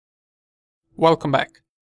Welcome back.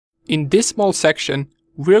 In this small section,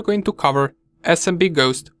 we're going to cover SMB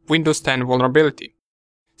Ghost Windows 10 vulnerability.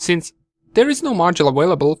 Since there is no module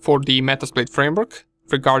available for the Metasploit framework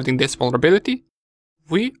regarding this vulnerability,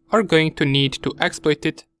 we are going to need to exploit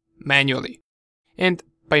it manually. And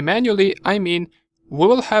by manually, I mean we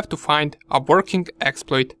will have to find a working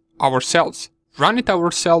exploit ourselves, run it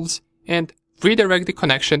ourselves, and redirect the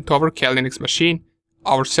connection to our Kali Linux machine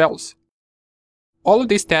ourselves. All of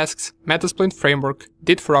these tasks Metasploit framework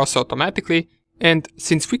did for us automatically, and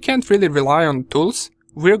since we can't really rely on tools,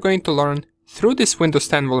 we're going to learn through this Windows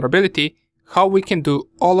 10 vulnerability how we can do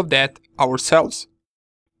all of that ourselves.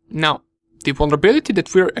 Now, the vulnerability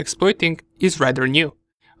that we're exploiting is rather new.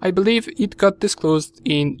 I believe it got disclosed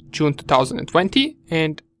in June 2020,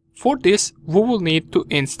 and for this we will need to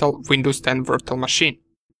install Windows 10 virtual machine.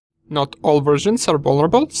 Not all versions are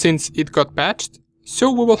vulnerable since it got patched,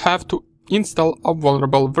 so we will have to install a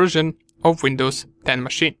vulnerable version of Windows 10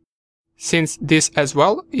 machine. Since this as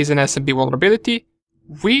well is an SMB vulnerability,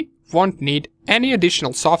 we won't need any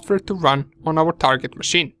additional software to run on our target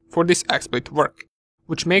machine for this exploit to work,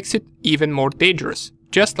 which makes it even more dangerous,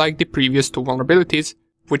 just like the previous two vulnerabilities,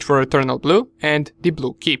 which were Eternal Blue and the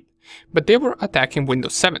Blue Keep, but they were attacking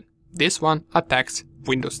Windows 7. This one attacks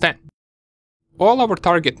Windows 10. All our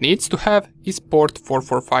target needs to have is port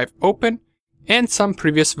 445 open and some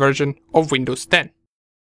previous version of Windows 10.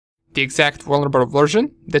 The exact vulnerable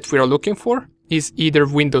version that we are looking for is either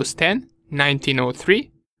Windows 10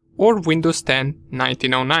 1903 or Windows 10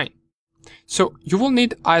 1909. So you will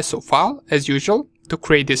need ISO file as usual to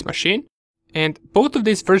create this machine, and both of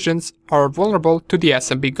these versions are vulnerable to the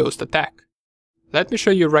SMB Ghost attack. Let me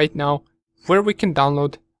show you right now where we can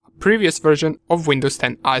download a previous version of Windows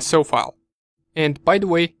 10 ISO file. And by the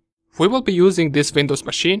way, we will be using this Windows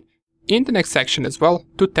machine in the next section as well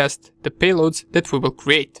to test the payloads that we will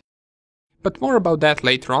create. But more about that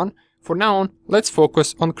later on. For now on, let's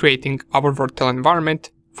focus on creating our virtual environment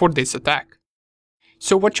for this attack.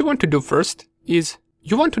 So what you want to do first is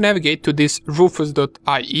you want to navigate to this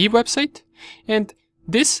rufus.ie website, and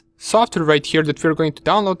this software right here that we're going to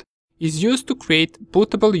download is used to create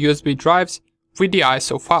bootable USB drives with the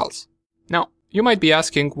ISO files. Now, you might be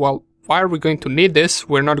asking, well, why are we going to need this?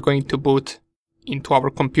 We're not going to boot into our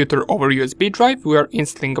computer over USB drive, we are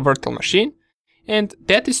installing a virtual machine, and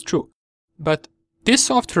that is true. But this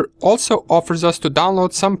software also offers us to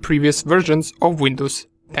download some previous versions of Windows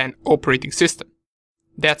 10 operating system.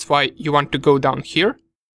 That's why you want to go down here,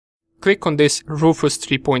 click on this Rufus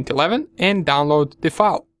 3.11 and download the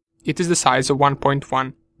file. It is the size of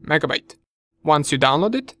 1.1 megabyte. Once you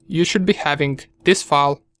download it, you should be having this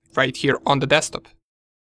file right here on the desktop.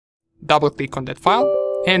 Double click on that file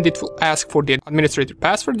and it will ask for the administrator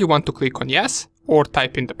password. You want to click on yes or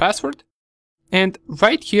type in the password. And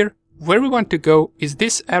right here where we want to go is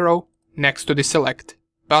this arrow next to the select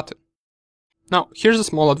button. Now here's a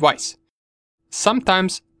small advice.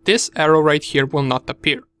 Sometimes this arrow right here will not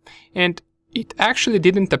appear, and it actually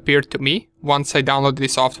didn't appear to me once I downloaded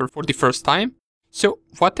this software for the first time. So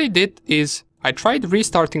what I did is I tried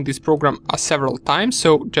restarting this program several times,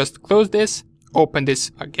 so just close this, open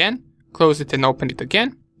this again, close it and open it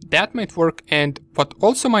again. That might work, and what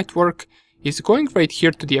also might work is going right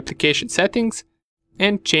here to the application settings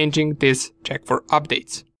and changing this check for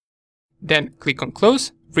updates. Then click on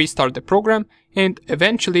close, restart the program, and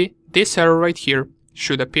eventually this arrow right here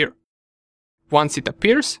should appear. Once it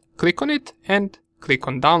appears, click on it and click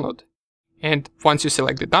on download. And once you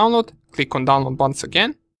select the download, click on download once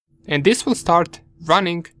again, and this will start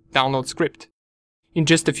running download script. In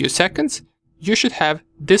just a few seconds, you should have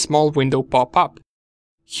this small window pop up.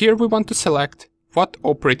 Here we want to select what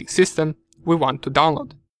operating system we want to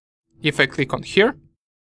download. If I click on here,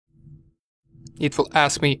 it will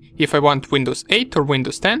ask me if I want Windows 8 or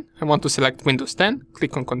Windows 10. I want to select Windows 10,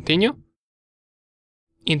 click on continue.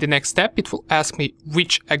 In the next step, it will ask me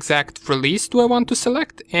which exact release do I want to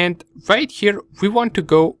select, and right here we want to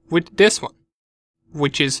go with this one,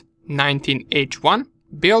 which is 19H1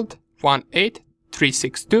 build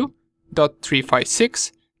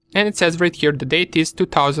 18362.356, and it says right here the date is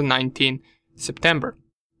 2019 September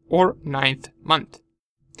or 9th month.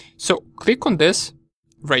 So click on this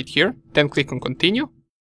right here, then click on continue.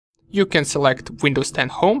 You can select Windows 10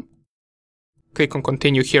 Home, click on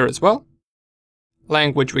continue here as well.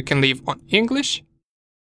 Language we can leave on English.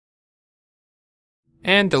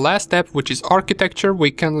 And the last step, which is architecture,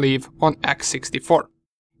 we can leave on x64.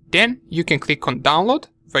 Then you can click on download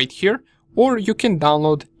right here, or you can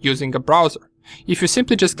download using a browser. If you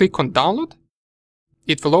simply just click on download,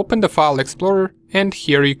 it will open the file explorer, and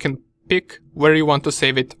here you can pick where you want to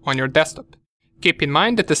save it on your desktop. Keep in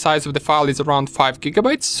mind that the size of the file is around 5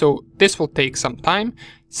 GB, so this will take some time.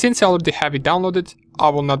 Since I already have it downloaded, I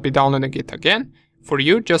will not be downloading it again. For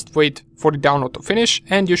you, just wait for the download to finish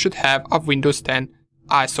and you should have a Windows 10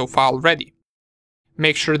 ISO file ready.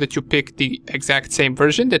 Make sure that you pick the exact same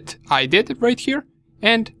version that I did right here,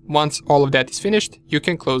 and once all of that is finished, you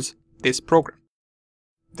can close this program.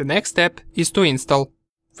 The next step is to install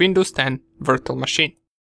Windows 10 virtual machine.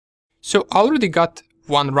 So I already got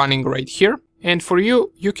one running right here, and for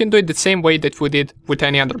you, you can do it the same way that we did with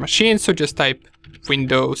any other machine, so just type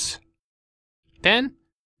Windows 10,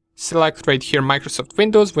 select right here Microsoft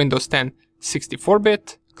Windows, Windows 10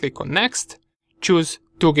 64-bit, click on Next, choose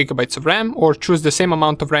 2 GB of RAM, or choose the same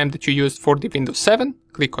amount of RAM that you used for the Windows 7,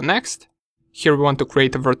 click on Next. Here we want to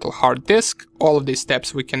create a virtual hard disk. All of these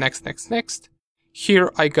steps we can next.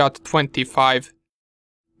 Here I got 25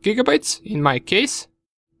 GB in my case,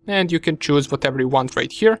 and you can choose whatever you want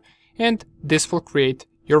right here, and this will create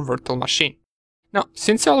your virtual machine. Now,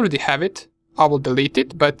 since I already have it, I will delete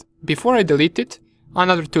it, but before I delete it,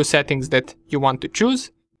 another 2 settings that you want to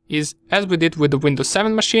choose is, as we did with the Windows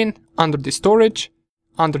 7 machine, under the storage,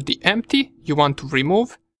 under the empty, you want to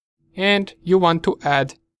remove, and you want to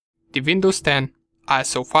add the Windows 10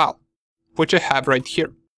 ISO file, which I have right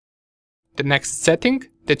here. The next setting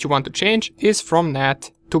that you want to change is from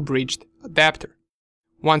NAT to bridged adapter.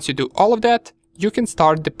 Once you do all of that, you can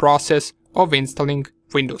start the process of installing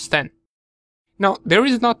Windows 10. Now, there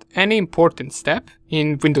is not any important step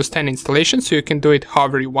in Windows 10 installation, so you can do it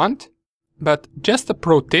however you want. But just a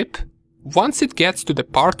pro tip, once it gets to the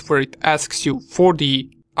part where it asks you for the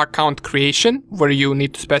account creation, where you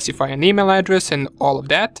need to specify an email address and all of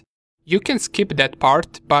that, you can skip that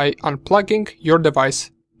part by unplugging your device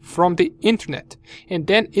from the internet, and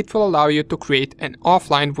then it will allow you to create an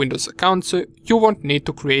offline Windows account, so you won't need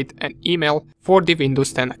to create an email for the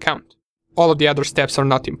Windows 10 account. All of the other steps are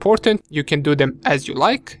not important, you can do them as you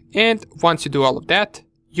like, and once you do all of that,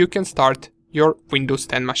 you can start your Windows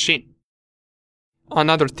 10 machine.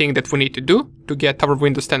 Another thing that we need to do to get our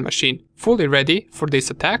Windows 10 machine fully ready for this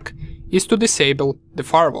attack is to disable the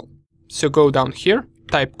firewall. So go down here,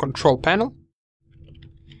 type Control Panel,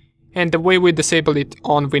 and the way we disable it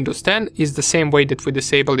on Windows 10 is the same way that we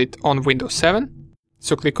disabled it on Windows 7.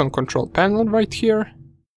 So click on Control Panel right here,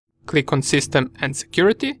 click on System and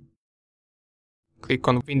Security, click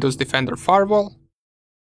on Windows Defender Firewall,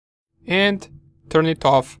 and turn it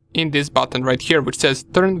off in this button right here, which says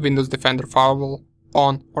Turn Windows Defender Firewall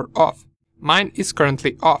on or off. Mine is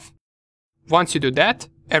currently off. Once you do that,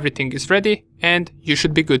 everything is ready and you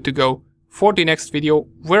should be good to go for the next video,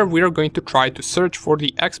 where we are going to try to search for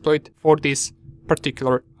the exploit for this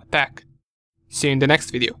particular attack. See you in the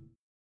next video.